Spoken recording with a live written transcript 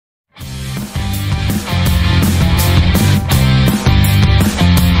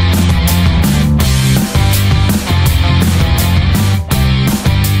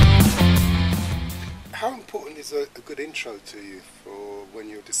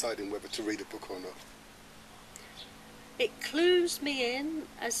deciding whether to read a book or not? It clues me in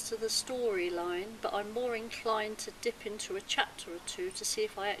as to the storyline, but I'm more inclined to dip into a chapter or two to see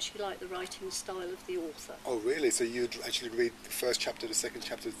if I actually like the writing style of the author. Oh, really? So you'd actually read the first chapter, the second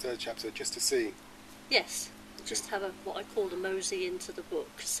chapter, the third chapter, just to see? Yes, just have what I call a mosey into the book.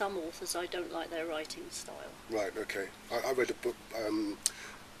 Some authors, I don't like their writing style. Right, okay. I read a book,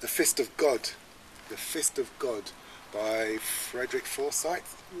 The Fist of God. The Fist of God by Frederick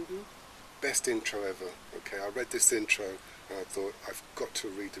Forsyth. Mm-hmm. Best intro ever. Okay, I read this intro and I thought, I've got to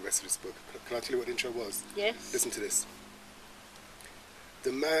read the rest of this book. Can I tell you what the intro was? Yes. Listen to this.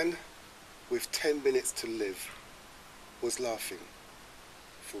 The man with 10 minutes to live was laughing.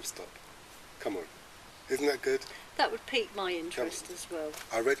 Full stop. Come on. Isn't that good? That would pique my interest as well.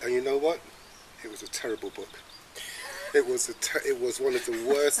 I read, and you know what? It was a terrible book. It was one of the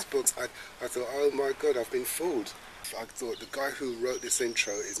worst books. I thought, oh my God, I've been fooled. I thought the guy who wrote this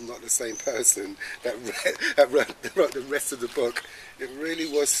intro is not the same person that wrote the rest of the book. It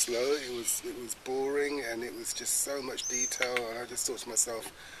really was slow. It was boring, and it was just so much detail. And I just thought to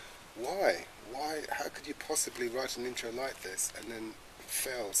myself, why? How could you possibly write an intro like this and then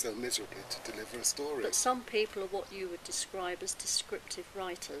fail so miserably to deliver a story? But some people are what you would describe as descriptive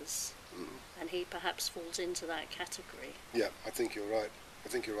writers, and he perhaps falls into that category. Yeah, I think you're right.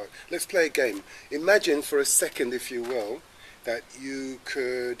 Let's play a game. Imagine for a second, if you will, that you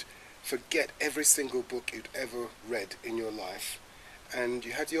could forget every single book you'd ever read in your life, and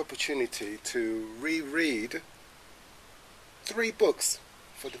you had the opportunity to reread 3 books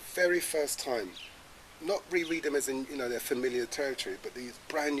for the very first time. Not reread them as in, they're familiar territory, but these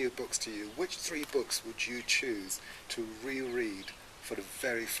brand new books to you. Which 3 books would you choose to reread for the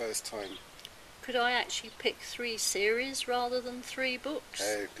very first time? Could I actually pick 3 series rather than 3 books?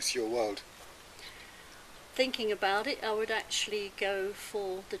 Hey, it's your world. Thinking about it, I would actually go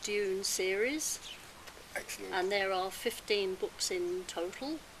for the Dune series. Excellent. And there are 15 books in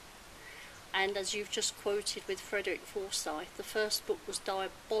total. And as you've just quoted with Frederick Forsyth, the first book was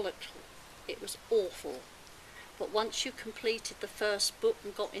diabolical. It was awful. But once you completed the first book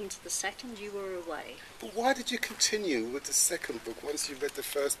and got into the second, you were away. But why did you continue with the second book once you read the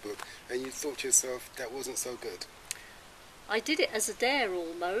first book and you thought to yourself that wasn't so good? I did it as a dare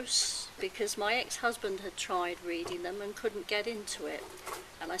almost, because my ex-husband had tried reading them and couldn't get into it.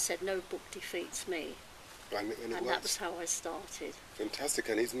 And I said, no book defeats me. And that was how I started. Fantastic.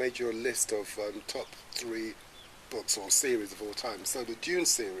 And he's made your list of top 3 books or series of all time. So the Dune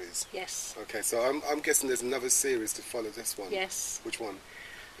series. Yes. Okay, so I'm guessing there's another series to follow this one. Yes. Which one?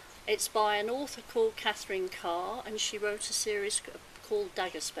 It's by an author called Catherine Carr, and she wrote a series called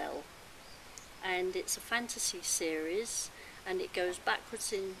Daggerspell. And it's a fantasy series, and it goes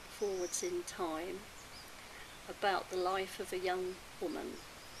backwards and forwards in time about the life of a young woman.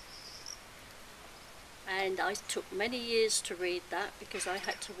 And I took many years to read that because I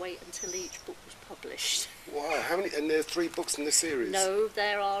had to wait until each book was published. Wow, how many? And there's 3 books in the series? No,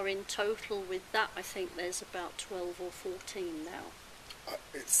 there are in total with that, I think there's about 12 or 14 now.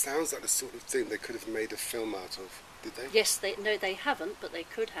 It sounds like the sort of thing they could have made a film out of, did they? Yes, they haven't, but they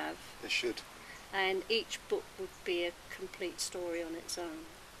could have. They should. And each book would be a complete story on its own.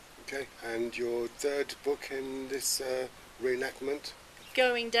 Okay, and your 3rd book in this reenactment?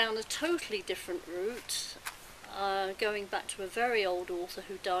 Going down a totally different route, going back to a very old author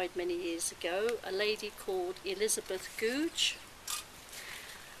who died many years ago, a lady called Elizabeth Googe,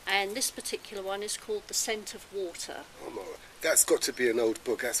 and this particular one is called The Scent of Water. Oh, that's got to be an old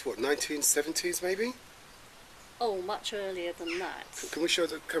book. That's what, 1970s maybe? Oh, much earlier than that. Can we show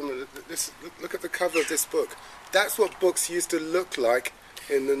the camera? Look at the cover of this book. That's what books used to look like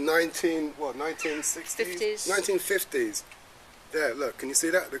in the 1960s? 50s. 1950s. There, look, can you see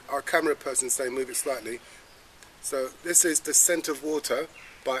that? Our camera person's saying move it slightly. So this is The Scent of Water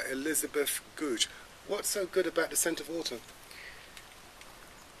by Elizabeth Googe. What's so good about The Scent of Water?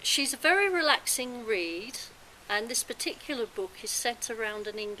 She's a very relaxing read, and this particular book is set around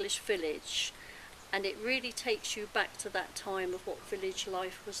an English village, and it really takes you back to that time of what village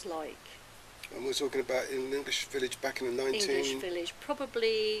life was like. And we're talking about in an English village back in the English village,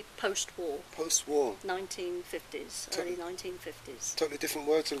 probably post-war. Post-war. 1950s, early 1950s. Totally different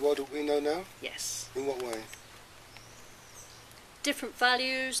world to the world that we know now? Yes. In what way? Different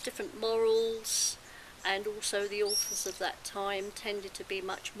values, different morals, and also the authors of that time tended to be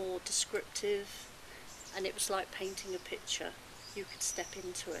much more descriptive, and it was like painting a picture. You could step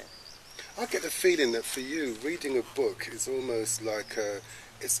into it. I get the feeling that for you, reading a book is almost like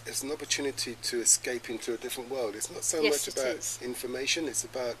it's an opportunity to escape into a different world. It's not so much about information, it's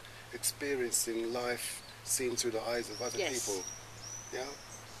about experiencing life seen through the eyes of other people. Yeah?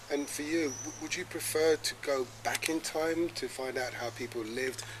 And for you, would you prefer to go back in time to find out how people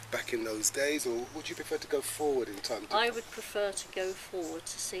lived back in those days, or would you prefer to go forward in time? I would prefer to go forward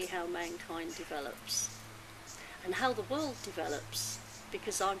to see how mankind develops and how the world develops,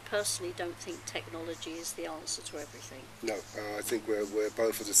 because I personally don't think technology is the answer to everything. No, I think we're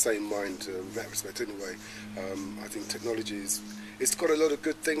both of the same mind in that respect anyway. I think technology it's got a lot of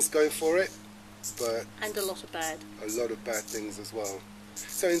good things going for it, but... And a lot of bad. A lot of bad things as well.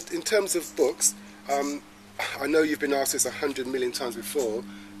 So in terms of books, I know you've been asked this 100 million times before,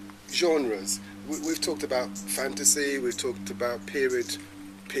 genres. We've talked about fantasy, we've talked about period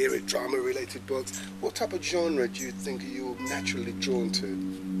drama related books. What type of genre do you think you're naturally drawn to?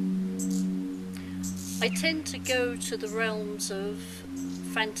 I tend to go to the realms of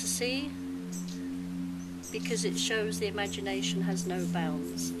fantasy because it shows the imagination has no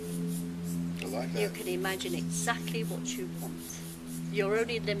bounds. I like that. You can imagine exactly what you want. You're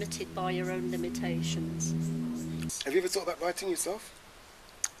only limited by your own limitations. Have you ever thought about writing yourself?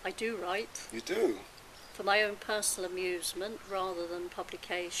 I do write. You do? For my own personal amusement rather than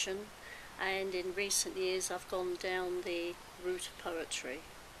publication, and in recent years I've gone down the route of poetry.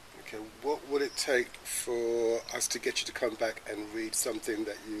 Okay, what would it take for us to get you to come back and read something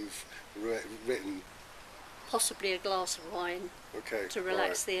that you've written? Possibly a glass of wine, okay, to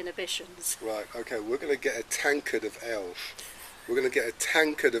relax the inhibitions. Right, okay, we're going to get a tankard of ale. We're going to get a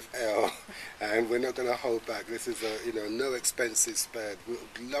tankard of ale, and we're not going to hold back. This is no expenses spared.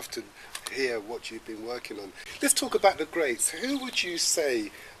 We'd love to hear what you've been working on. Let's talk about the greats. Who would you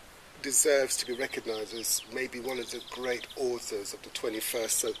say deserves to be recognised as maybe one of the great authors of the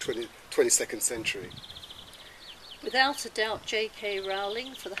 22nd century? Without a doubt, J.K.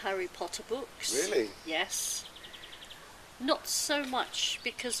 Rowling for the Harry Potter books. Really? Yes. Not so much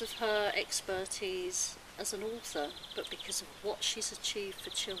because of her expertise as an author, but because of what she's achieved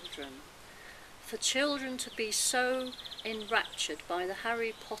for children. For children to be so enraptured by the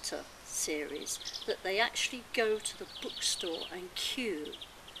Harry Potter series that they actually go to the bookstore and queue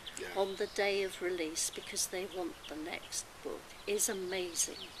on the day of release because they want the next book is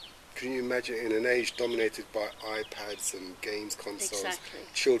amazing. Can you imagine in an age dominated by iPads and games consoles, Exactly.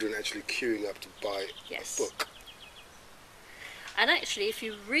 children actually queuing up to buy a book? And actually, if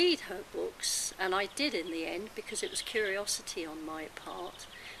you read her books, and I did in the end because it was curiosity on my part,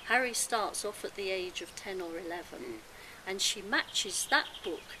 Harry starts off at the age of 10 or 11, and she matches that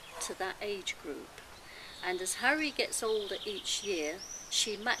book to that age group. And as Harry gets older each year,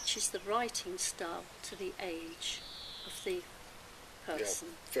 she matches the writing style to the age of the person.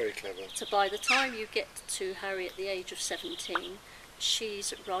 Yeah, very clever. So by the time you get to Harry at the age of 17,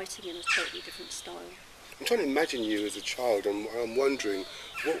 she's writing in a totally different style. I'm trying to imagine you as a child, and I'm wondering,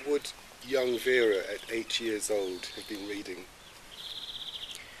 what would young Vera at 8 years old have been reading?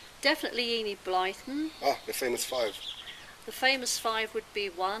 Definitely Enid Blyton. Ah, the famous five. The famous five would be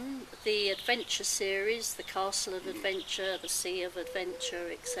one, the adventure series, the Castle of Adventure, the Sea of Adventure,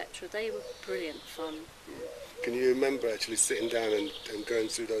 etc. They were brilliant fun. Can you remember actually sitting down and going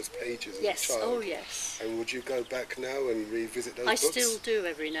through those pages as a child? Oh yes. And would you go back now and revisit those books? I still do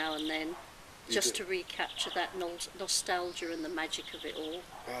every now and then. Just to recapture that nostalgia and the magic of it all.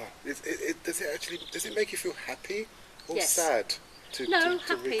 Does it make you feel happy or Yes. sad to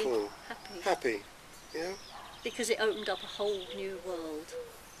happy. recall? Happy, yeah? Because it opened up a whole new world.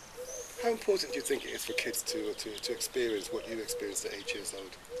 How important do you think it is for kids to experience what you experienced at 8 years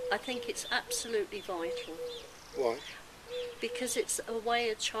old? I think it's absolutely vital. Why? Because it's a way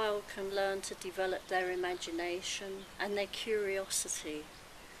a child can learn to develop their imagination and their curiosity.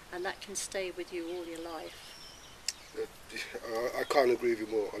 And that can stay with you all your life. I can't agree with you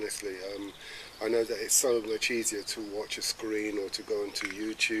more, honestly. I know that it's so much easier to watch a screen or to go onto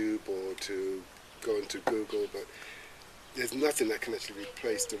YouTube or to go into Google, but there's nothing that can actually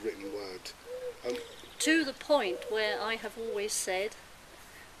replace the written word. To the point where I have always said,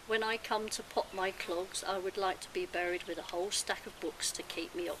 when I come to pop my clogs, I would like to be buried with a whole stack of books to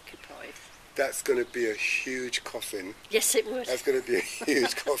keep me occupied. That's going to be a huge coffin. Yes, it would. That's going to be a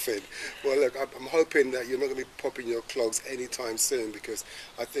huge coffin. Well, look, I'm hoping that you're not going to be popping your clogs anytime soon, because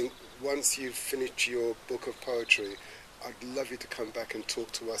I think once you've finished your book of poetry, I'd love you to come back and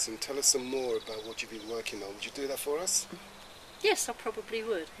talk to us and tell us some more about what you've been working on. Would you do that for us? Yes, I probably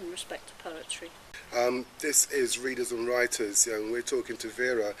would, in respect to poetry. This is Readers and Writers, and we're talking to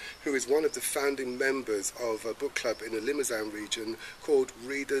Vera, who is one of the founding members of a book club in the Limousin region called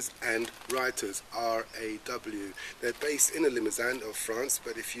Readers and Writers, RAW. They're based in the Limousin of France,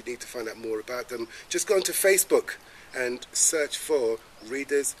 but if you need to find out more about them, just go onto Facebook and search for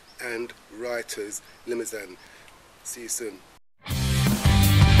Readers and Writers Limousin. See you soon.